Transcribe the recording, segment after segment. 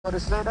What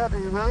is later, do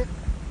you read?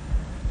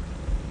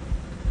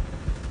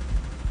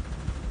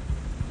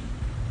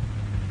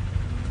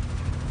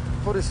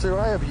 42,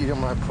 I have you on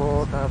my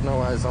port. I have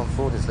no eyes on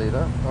 40s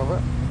leader.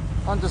 Over.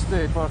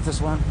 Understood, Portus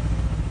 1.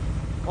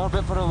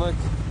 Orbit for a look.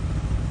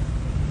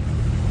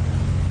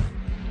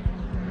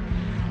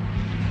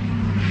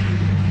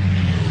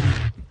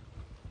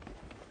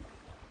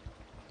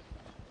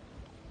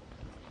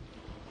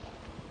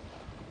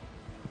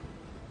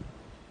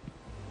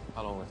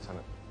 How long,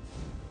 Lieutenant?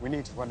 We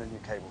need to run a new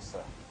cable,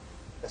 sir.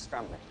 They're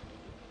scrambling.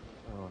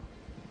 Oh.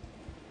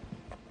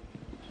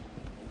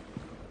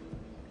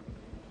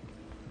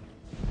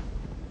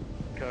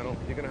 Colonel,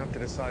 you're going to have to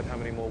decide how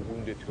many more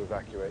wounded to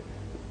evacuate.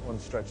 One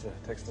stretcher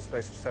takes the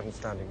space of 7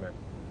 standing men.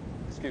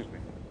 Excuse me.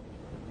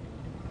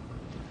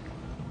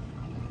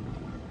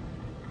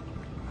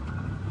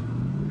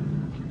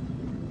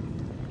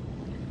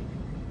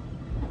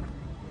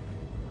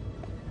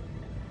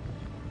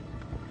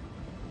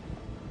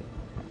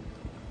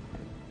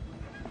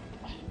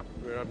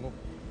 Rear Admiral.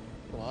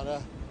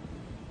 Commander.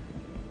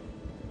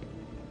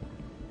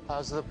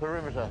 How's the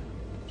perimeter?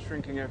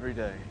 Shrinking every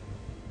day.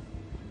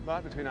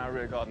 But between our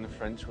rear guard and the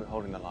French, we're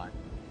holding the line.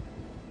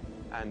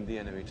 And the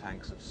enemy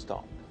tanks have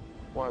stopped.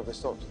 Why have they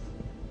stopped?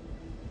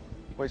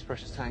 Waste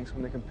precious tanks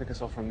when they can pick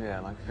us off from the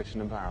air like fish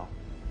in a barrel.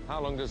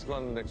 How long does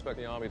London expect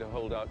the army to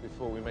hold out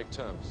before we make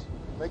terms?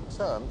 Make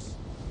terms?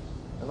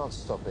 They're not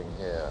stopping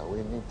here. We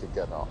need to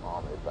get our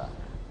army back.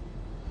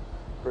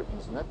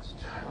 Britain's next,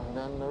 and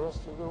then the rest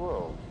of the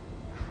world.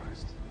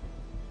 Christ.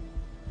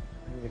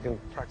 You can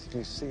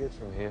practically see it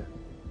from here.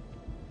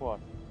 What?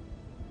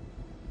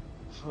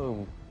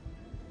 Home.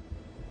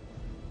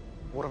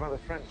 What about the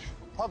French?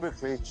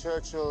 Publicly,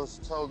 Churchill's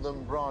told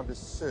them bras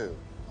dessus,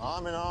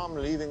 arm in arm,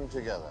 leaving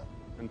together.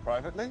 And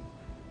privately?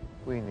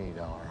 We need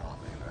our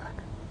army back.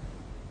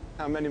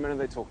 How many men are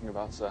they talking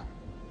about, sir?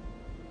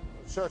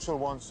 Churchill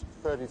wants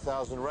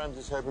 30,000. Rand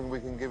is hoping we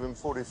can give him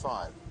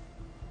 45.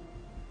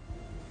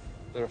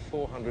 There are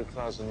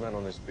 400,000 men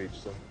on this beach,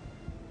 sir.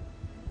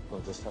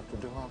 We'll just have to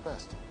do our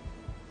best.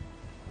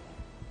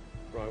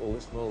 Right, well,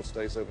 this mole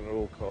stays open at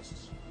all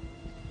costs.